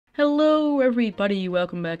Hello everybody,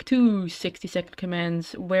 welcome back to 60-second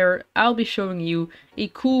commands, where I'll be showing you a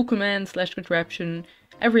cool command slash contraption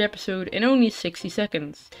every episode in only 60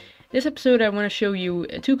 seconds. This episode I want to show you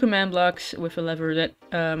two command blocks with a lever that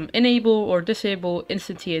enable or disable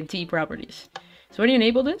instant TNT properties. So when you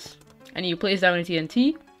enable this, and you place down a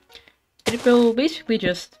TNT, it will basically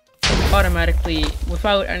just automatically,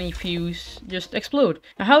 without any fuse, just explode.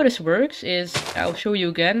 Now how this works is, I'll show you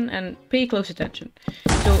again and pay close attention.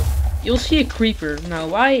 So you'll see a creeper. Now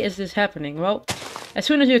why is this happening? Well, as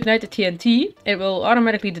soon as you ignite the TNT, it will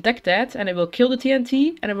automatically detect that and it will kill the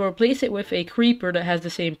TNT and it will replace it with a creeper that has the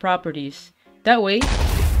same properties. That way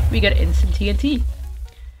we get instant TNT.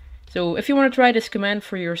 So if you want to try this command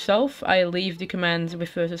for yourself, I leave the command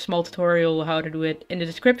with a small tutorial how to do it in the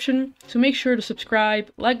description. So make sure to subscribe,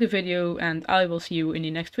 like the video, and I will see you in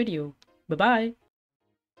the next video. Bye bye!